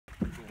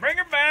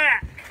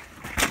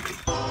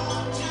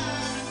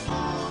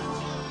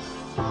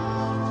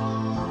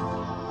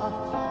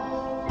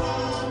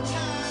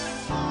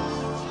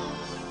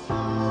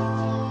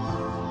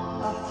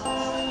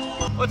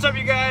What's up,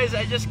 you guys?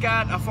 I just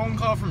got a phone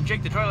call from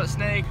Jake the Toilet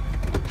Snake.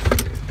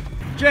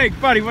 Jake,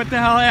 buddy, what the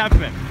hell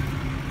happened?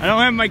 I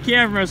don't have my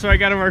camera, so I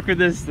gotta work with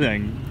this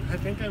thing. I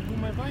think I blew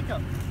my bike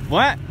up.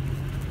 What?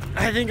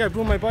 I think I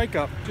blew my bike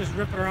up. Just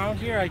ripping around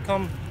here, I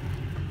come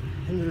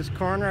into this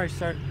corner, I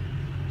start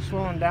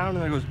slowing down,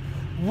 and it goes,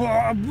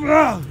 whoa,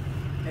 whoa,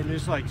 and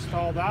just like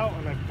stalled out,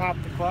 and I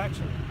popped the clutch,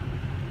 and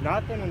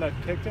nothing, and I've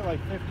kicked it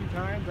like 50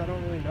 times, I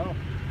don't really know.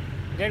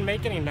 It didn't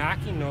make any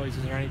knocking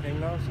noises or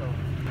anything though, so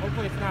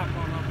hopefully it's not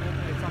blown up,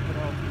 hopefully it's something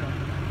else.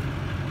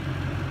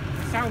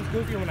 But it sounds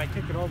goofy when I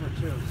kick it over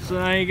too. So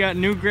now you got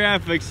new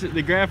graphics.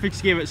 The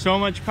graphics gave it so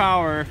much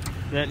power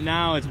that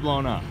now it's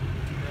blown up.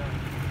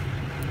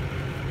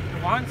 Yeah.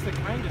 It wants to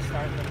kind of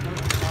start, but it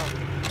doesn't start.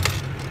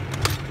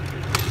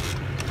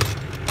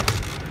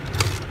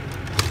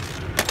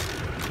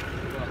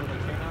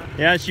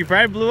 Yeah, she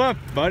probably blew up,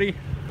 buddy.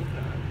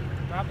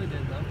 Probably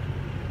did though.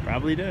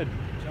 Probably did.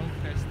 Junk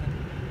piston.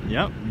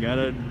 Yep,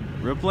 gotta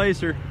replace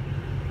her.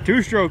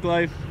 Two-stroke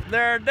life.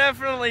 There are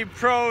definitely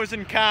pros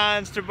and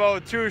cons to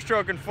both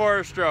two-stroke and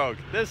four-stroke.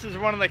 This is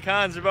one of the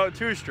cons about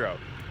two-stroke.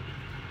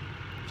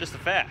 Just a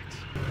fact.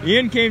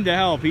 Ian came to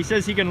help. He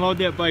says he can load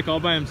that bike all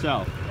by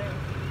himself.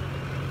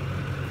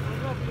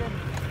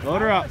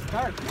 Load her up.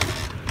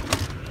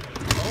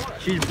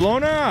 She's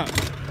blown up.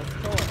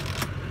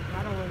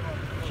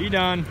 She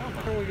done.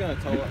 Are we gonna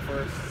tow it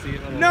first? See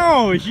it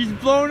No, she's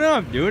blown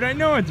up, dude. I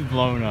know it's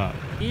blown up.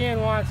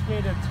 Ian wants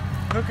me to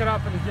hook it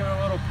up and give it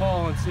a little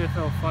pull and see if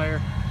it'll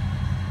fire.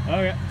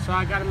 Okay. So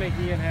I gotta make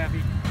Ian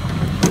happy.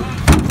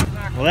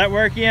 Will that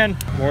work, Ian?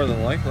 More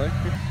than likely.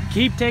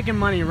 Keep taking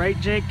money, right,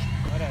 Jake?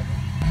 Whatever.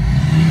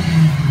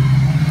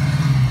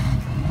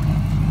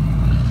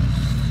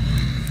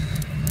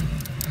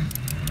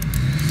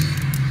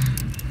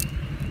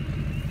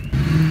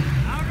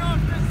 I don't know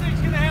if this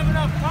thing's gonna have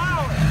enough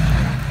power.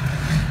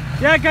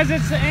 Yeah, because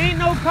it ain't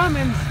no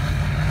Cummins.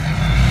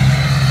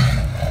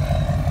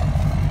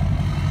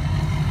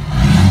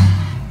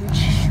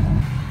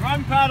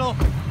 Wrong pedal.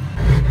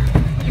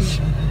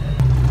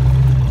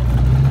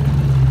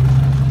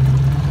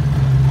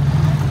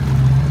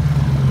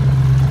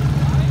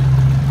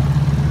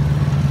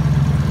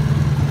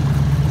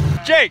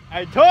 Jake,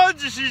 I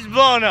told you she's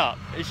blown up.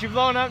 Is she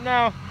blown up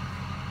now?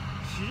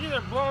 She's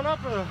either blown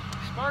up or the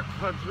spark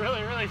plug's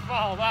really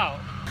fouled out.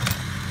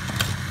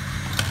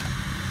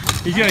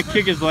 He's gonna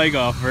kick his leg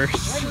off first. I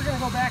think we're gonna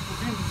go back and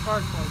change the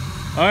spark plug.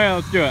 Alright,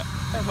 let's do it.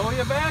 Tow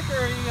you back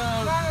or are you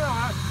No.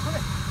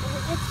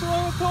 what's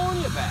wrong with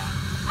towing you back?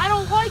 I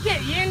don't like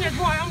it, Ian. That's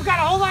why I'm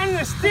gotta hold on to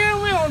the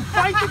steering wheel and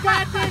fight the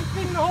goddamn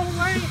thing the whole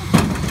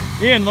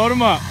way. Ian, load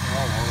him up.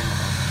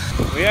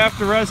 We have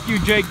to rescue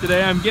Jake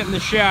today. I'm getting the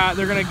shot.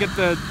 They're gonna get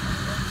the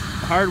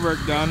hard work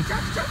done,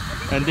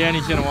 and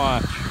Danny's gonna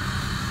watch.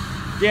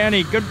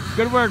 Danny,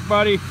 good work,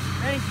 buddy.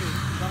 Thank you.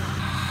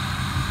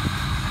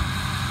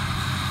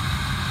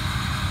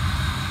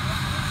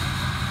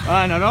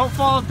 Now don't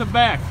fall at the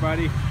back,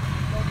 buddy.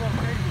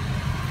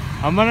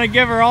 I'm gonna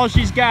give her all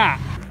she's got.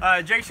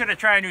 Jake's gonna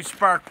try a new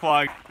spark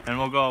plug, and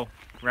we'll go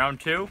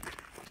round 2.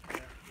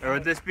 Or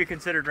would this be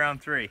considered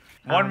round 3?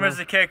 1 was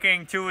the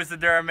kicking, 2 was the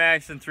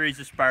Duramax, and 3 is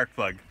the spark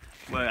plug.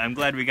 Well, I'm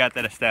glad we got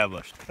that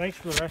established. Thanks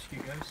for the rescue,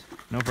 guys.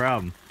 No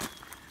problem.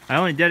 I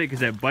only did it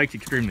because that bike's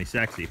extremely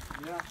sexy.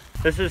 Yeah.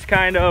 This is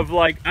kind of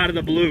like out of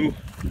the blue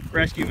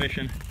rescue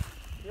mission.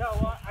 Yeah,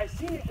 well, I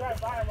seen you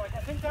drive by. I'm like, I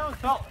think that was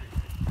Dalton.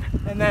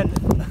 And then,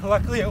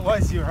 luckily it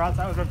was you, or else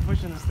I would have been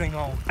pushing this thing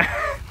home.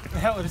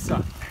 That would have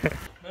sucked.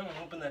 Man,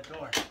 open that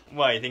door.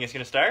 Why, you think it's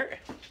gonna start?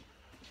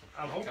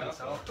 I'm hoping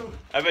so.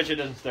 I bet you it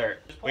doesn't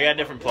start. We got a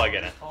different plug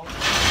in it.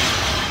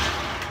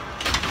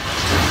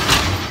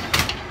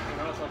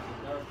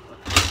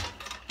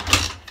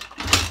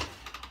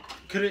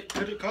 Could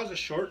it cause a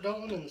short,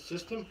 Dalton, in the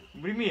system?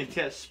 What do you mean? It's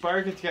got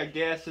spark, it's got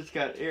gas, it's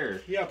got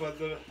air. Yeah, but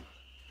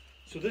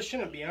so this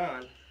shouldn't be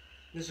on.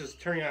 This is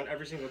turning on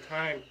every single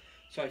time.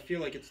 So I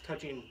feel like it's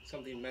touching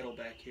something metal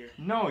back here.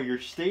 No, your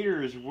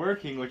stator is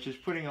working, which is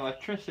putting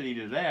electricity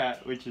to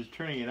that, which is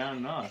turning it on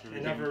and off.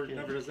 It never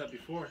does that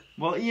before.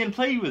 Well, Ian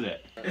played with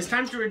it. It's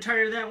time to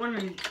retire that one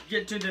and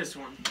get to this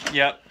one.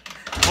 Yep.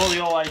 Pull the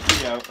old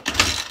IC out.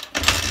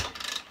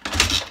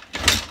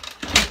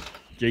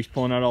 Jake's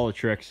pulling out all the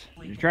tricks.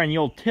 You're trying the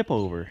old tip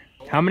over.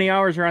 How many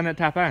hours are on that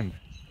top end?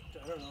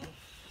 I don't know.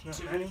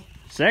 Not many.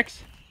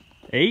 6?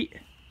 8?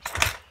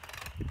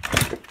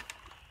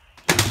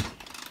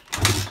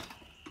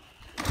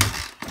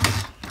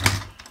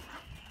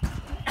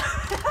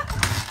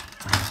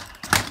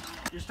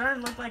 You're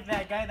starting to look like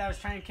that guy that was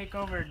trying to kick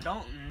over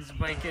Dalton's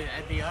bike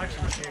at the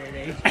auction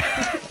Saturday.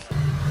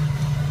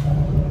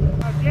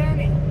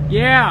 Danny.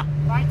 Yeah.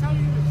 If I tell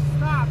you to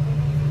stop, then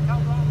you can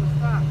tell Dalton to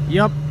stop.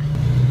 Yep.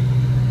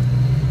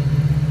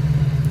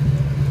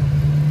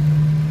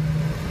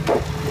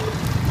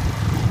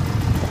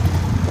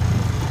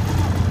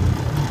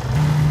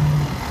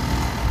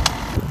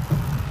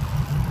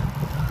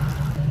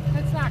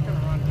 It's not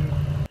gonna run, dude.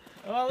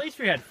 Well, at least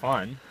we had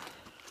fun.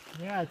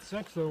 Yeah, it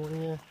sucks though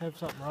when you have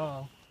something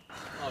wrong.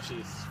 Oh,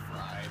 she's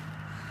fried.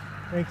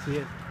 Thanks,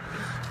 Ian.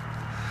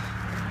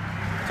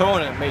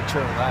 towing it made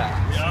sure of that.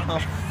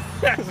 Yeah.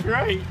 That's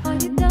right. Are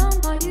you done?